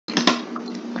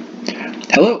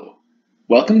Hello!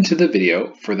 Welcome to the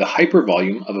video for the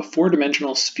hypervolume of a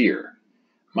four-dimensional sphere.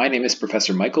 My name is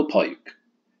Professor Michael Polyuk.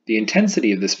 The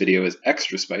intensity of this video is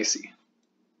extra spicy.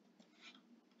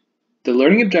 The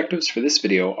learning objectives for this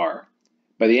video are,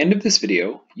 by the end of this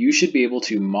video, you should be able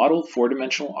to model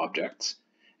four-dimensional objects,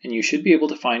 and you should be able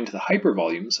to find the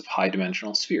hypervolumes of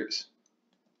high-dimensional spheres.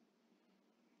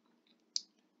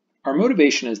 Our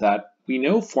motivation is that we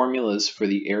know formulas for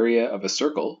the area of a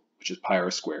circle, which is pi r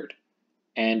squared,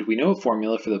 and we know a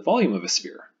formula for the volume of a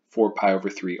sphere, 4 pi over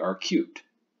 3 r cubed.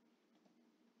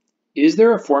 Is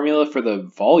there a formula for the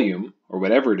volume, or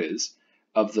whatever it is,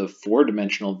 of the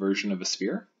four-dimensional version of a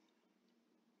sphere?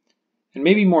 And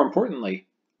maybe more importantly,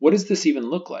 what does this even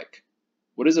look like?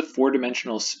 What does a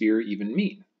four-dimensional sphere even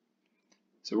mean?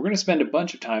 So we're going to spend a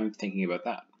bunch of time thinking about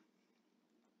that.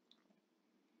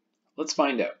 Let's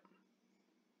find out.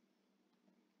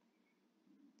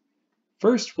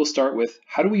 First, we'll start with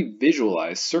how do we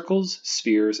visualize circles,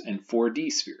 spheres, and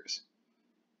 4D spheres?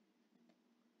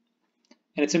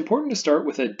 And it's important to start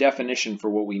with a definition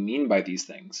for what we mean by these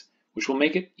things, which will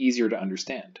make it easier to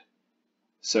understand.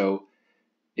 So,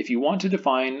 if you want to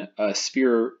define a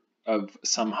sphere of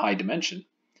some high dimension,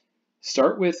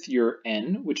 start with your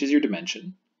n, which is your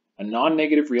dimension, a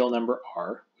non-negative real number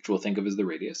r, which we'll think of as the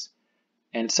radius,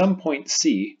 and some point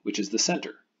c, which is the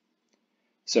center.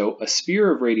 So a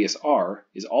sphere of radius r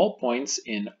is all points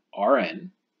in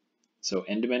Rn, so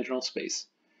n-dimensional space,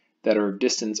 that are of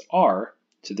distance r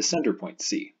to the center point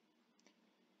c.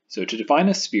 So to define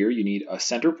a sphere, you need a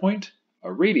center point,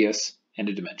 a radius, and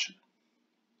a dimension.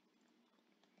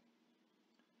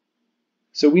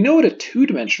 So we know what a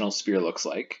two-dimensional sphere looks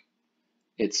like.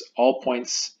 It's all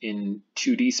points in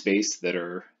 2D space that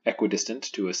are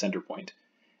equidistant to a center point.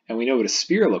 And we know what a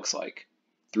sphere looks like,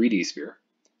 3D sphere.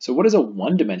 So what does a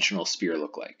one-dimensional sphere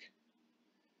look like?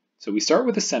 So we start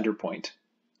with a center point,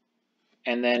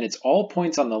 and then it's all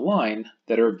points on the line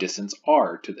that are of distance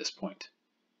r to this point.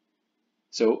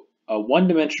 So a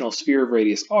one-dimensional sphere of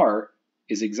radius r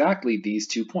is exactly these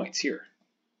 2 points here.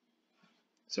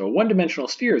 So a one-dimensional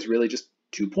sphere is really just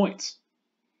 2 points.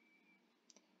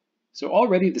 So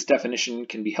already this definition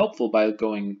can be helpful by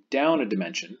going down a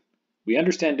dimension. We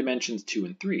understand dimensions 2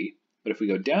 and 3, but if we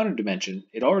go down a dimension,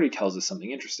 it already tells us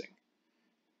something interesting.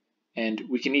 And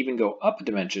we can even go up a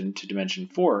dimension to dimension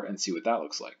 4 and see what that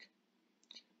looks like.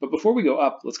 But before we go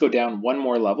up, let's go down one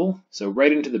more level, so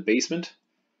right into the basement.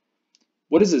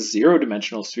 What does a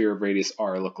zero-dimensional sphere of radius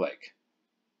r look like?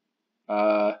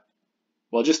 Well,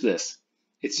 just this.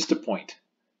 It's just a point.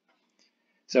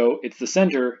 So it's the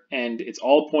center, and it's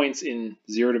all points in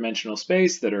zero-dimensional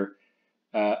space that are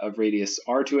of radius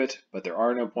r to it, but there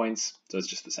are no points, so it's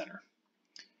just the center.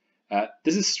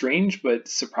 This is strange, but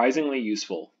surprisingly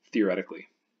useful, theoretically.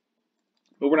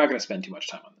 But we're not going to spend too much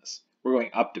time on this. We're going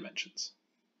up dimensions.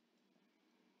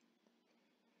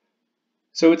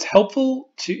 So it's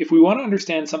helpful to, if we want to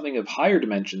understand something of higher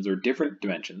dimensions or different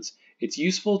dimensions, it's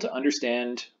useful to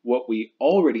understand what we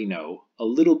already know a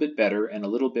little bit better and a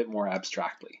little bit more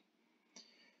abstractly.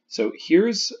 So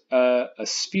here's a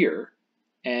sphere,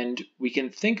 and we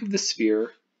can think of the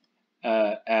sphere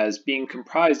as being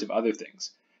comprised of other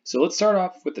things. So let's start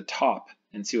off with the top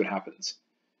and see what happens.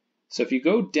 So if you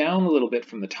go down a little bit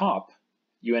from the top,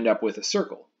 you end up with a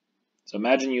circle. So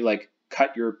imagine you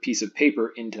cut your piece of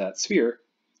paper into that sphere,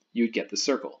 you'd get the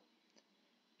circle.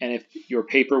 And if your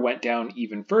paper went down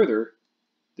even further,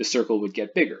 the circle would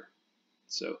get bigger.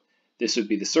 So this would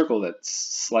be the circle that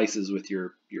slices with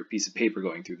your piece of paper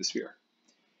going through the sphere.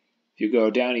 If you go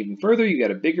down even further, you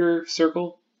get a bigger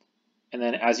circle, and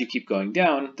then as you keep going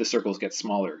down, the circles get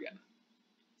smaller again.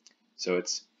 So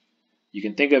you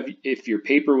can think of if your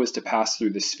paper was to pass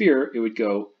through the sphere, it would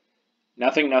go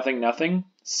nothing, nothing, nothing,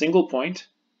 single point,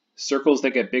 circles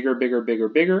that get bigger, bigger, bigger,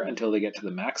 bigger until they get to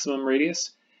the maximum radius,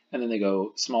 and then they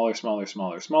go smaller, smaller,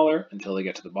 smaller, smaller until they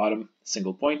get to the bottom,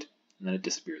 single point, and then it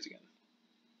disappears again.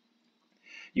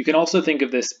 You can also think of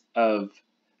this of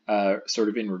sort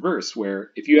of in reverse,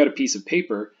 where if you had a piece of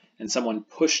paper and someone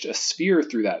pushed a sphere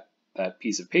through that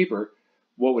piece of paper,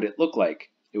 what would it look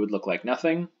like? It would look like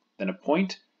nothing, then a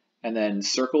point, and then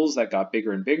circles that got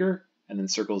bigger and bigger, and then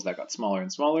circles that got smaller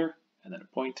and smaller, and then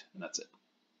a point, and that's it.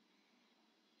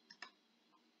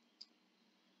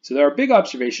 So our big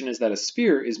observation is that a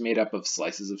sphere is made up of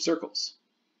slices of circles.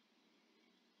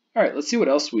 All right, let's see what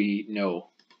else we know.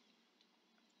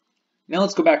 Now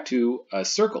let's go back to a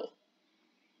circle.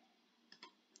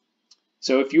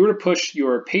 So if you were to push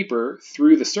your paper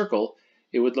through the circle,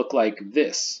 it would look like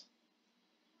this.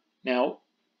 Now,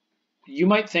 you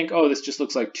might think, oh, this just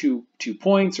looks like two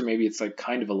points, or maybe it's like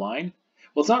kind of a line.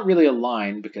 Well, it's not really a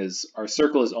line because our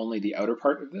circle is only the outer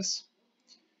part of this.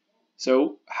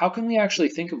 So how can we actually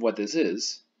think of what this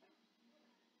is?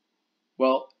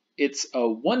 Well, it's a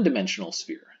one-dimensional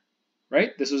sphere,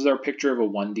 right? This is our picture of a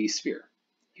 1D sphere.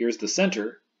 Here's the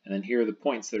center, and then here are the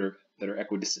points that are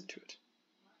equidistant to it.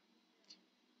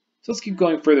 So let's keep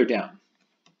going further down.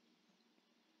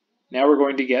 Now we're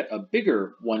going to get a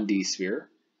bigger 1D sphere.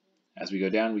 As we go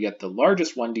down, we get the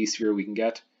largest 1D sphere we can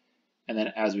get, and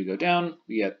then as we go down,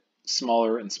 we get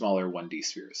smaller and smaller 1D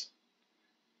spheres.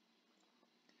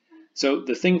 So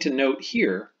the thing to note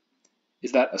here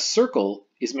is that a circle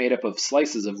is made up of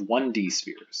slices of 1D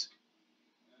spheres.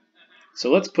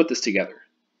 So let's put this together.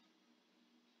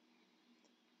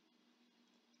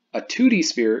 A 2D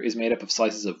sphere is made up of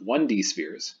slices of 1D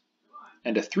spheres,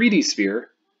 and a 3D sphere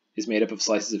is made up of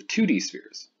slices of 2D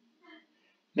spheres.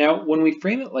 Now, when we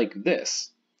frame it like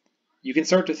this, you can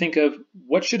start to think of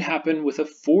what should happen with a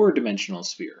 4-dimensional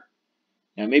sphere.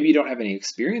 Now, maybe you don't have any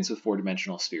experience with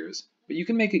 4-dimensional spheres, but you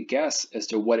can make a guess as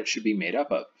to what it should be made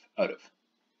up out of.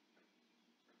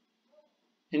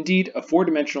 Indeed, a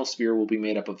 4-dimensional sphere will be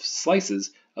made up of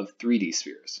slices of 3D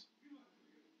spheres.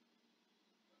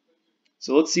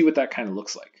 So let's see what that kind of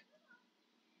looks like.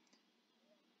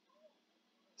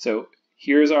 So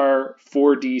here's our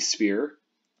 4D sphere.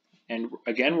 And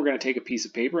again, we're going to take a piece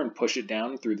of paper and push it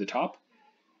down through the top.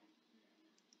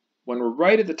 When we're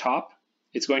right at the top,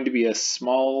 it's going to be a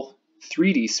small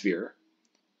 3D sphere.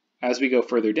 As we go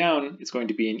further down, it's going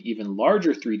to be an even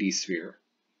larger 3D sphere.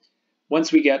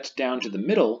 Once we get down to the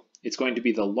middle, it's going to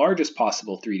be the largest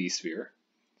possible 3D sphere.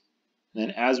 And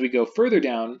then as we go further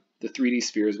down, the 3D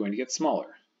sphere is going to get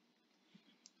smaller.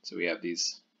 So we have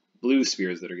these blue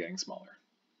spheres that are getting smaller.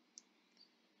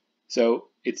 So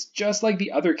it's just like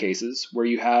the other cases where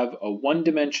you have a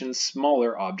one-dimension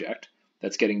smaller object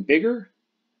that's getting bigger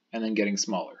and then getting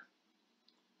smaller.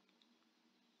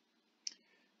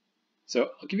 So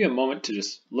I'll give you a moment to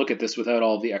just look at this without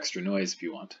all the extra noise if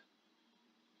you want.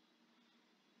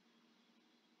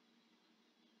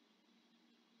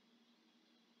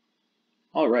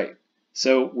 All right,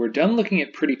 so we're done looking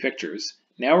at pretty pictures.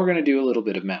 Now we're going to do a little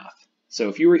bit of math. So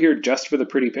if you were here just for the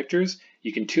pretty pictures,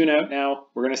 you can tune out now.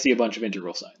 We're going to see a bunch of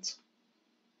integral signs.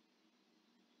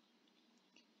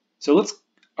 So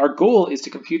our goal is to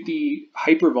compute the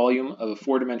hypervolume of a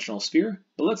 4-dimensional sphere,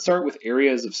 but let's start with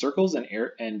areas of circles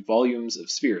and volumes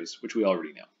of spheres, which we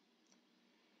already know.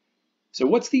 So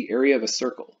what's the area of a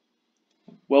circle?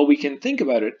 Well, we can think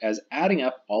about it as adding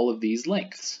up all of these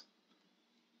lengths.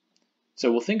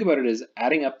 So we'll think about it as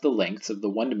adding up the lengths of the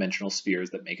one-dimensional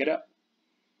spheres that make it up.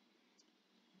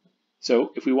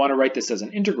 So if we want to write this as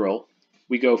an integral,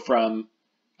 we go from,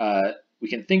 we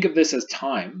can think of this as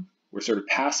time. We're sort of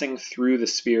passing through the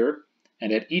sphere,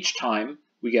 and at each time,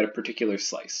 we get a particular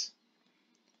slice.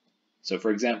 So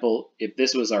for example, if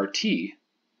this was our t,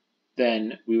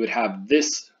 then we would have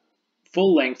this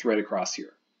full length right across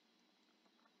here.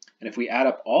 And if we add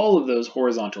up all of those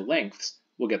horizontal lengths,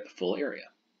 we'll get the full area.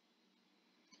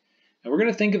 And we're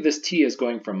going to think of this t as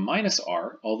going from minus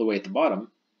r all the way at the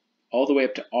bottom, all the way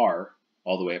up to r,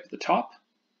 all the way up at the top.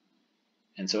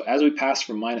 And so as we pass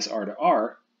from minus r to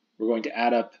r, we're going to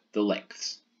add up the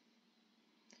lengths.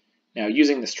 Now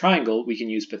using this triangle, we can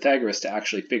use Pythagoras to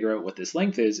actually figure out what this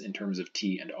length is in terms of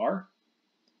t and r.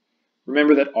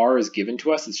 Remember that r is given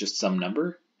to us, it's just some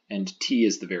number, and t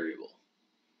is the variable.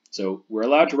 So we're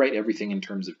allowed to write everything in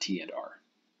terms of t and r.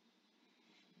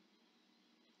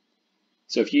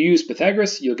 So if you use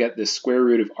Pythagoras, you'll get this square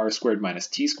root of r squared minus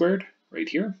t squared right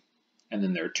here. And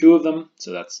then there are 2 of them,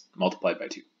 so that's multiplied by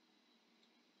 2.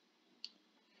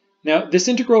 Now, this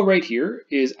integral right here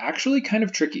is actually kind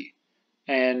of tricky,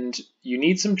 and you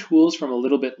need some tools from a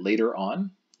little bit later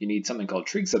on. You need something called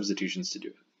trig substitutions to do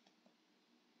it.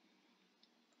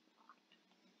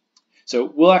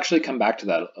 So we'll actually come back to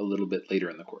that a little bit later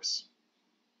in the course.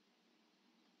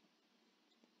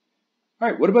 All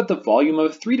right, what about the volume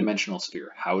of a 3-dimensional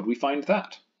sphere? How would we find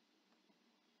that?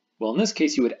 Well, in this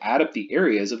case, you would add up the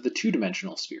areas of the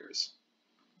 2-dimensional spheres.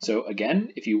 So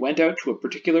again, if you went out to a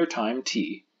particular time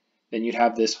t, then you'd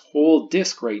have this whole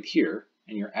disk right here,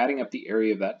 and you're adding up the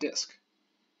area of that disk.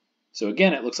 So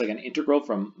again, it looks like an integral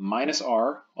from minus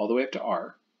r all the way up to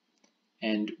r.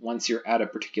 And once you're at a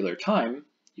particular time,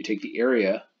 you take the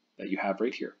area that you have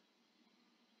right here.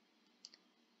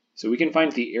 So we can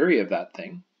find the area of that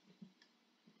thing.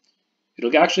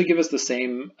 It'll actually give us the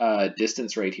same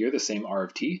distance right here, the same r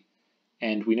of t.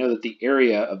 And we know that the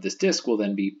area of this disk will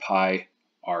then be pi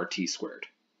rt squared.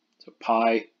 So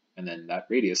pi and then that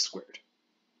radius squared.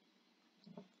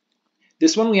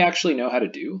 This one we actually know how to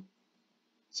do.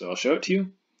 So I'll show it to you.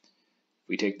 If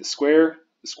We take the square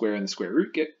and the square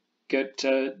root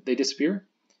they disappear.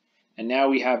 And now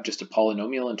we have just a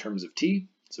polynomial in terms of t,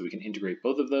 so we can integrate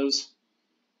both of those,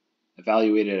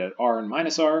 evaluate it at r and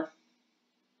minus r,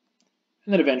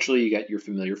 and then eventually you get your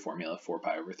familiar formula 4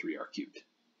 pi over 3r cubed.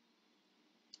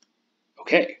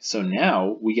 Okay, so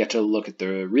now we get to look at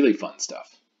the really fun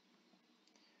stuff.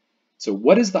 So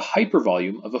what is the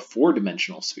hypervolume of a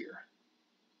 4-dimensional sphere?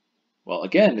 Well,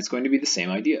 again, it's going to be the same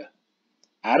idea.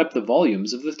 Add up the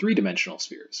volumes of the 3-dimensional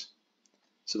spheres.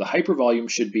 So the hypervolume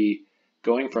should be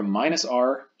going from minus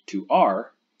r to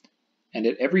r, and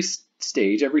at every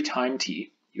stage, every time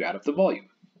t, you add up the volume.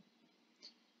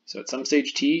 So at some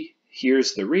stage t,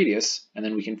 here's the radius, and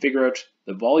then we can figure out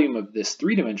the volume of this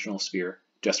 3-dimensional sphere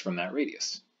just from that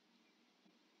radius.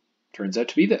 Turns out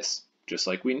to be this, just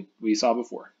like we saw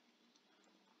before.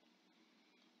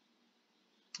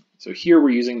 So here we're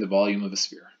using the volume of a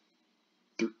sphere.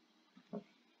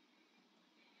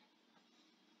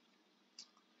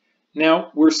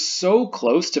 Now, we're so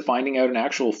close to finding out an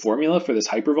actual formula for this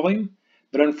hypervolume,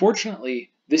 but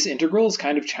unfortunately, this integral is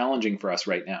kind of challenging for us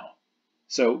right now.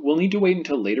 So we'll need to wait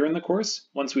until later in the course,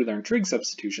 once we learn trig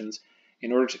substitutions,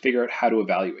 in order to figure out how to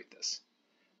evaluate this.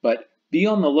 But be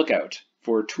on the lookout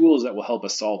for tools that will help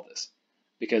us solve this,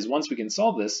 because once we can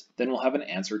solve this, then we'll have an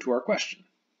answer to our question.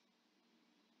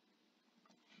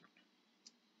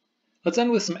 Let's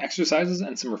end with some exercises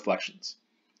and some reflections.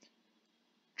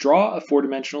 Draw a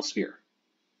 4-dimensional sphere.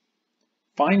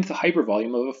 Find the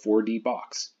hypervolume of a 4D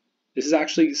box. This is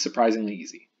actually surprisingly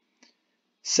easy.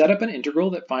 Set up an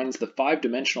integral that finds the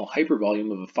 5-dimensional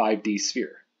hypervolume of a 5D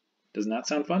sphere. Doesn't that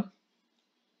sound fun?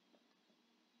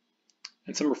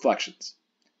 And some reflections.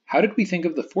 How did we think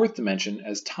of the 4th dimension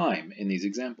as time in these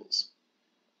examples?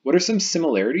 What are some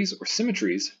similarities or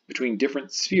symmetries between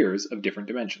different spheres of different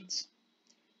dimensions?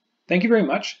 Thank you very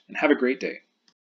much, and have a great day.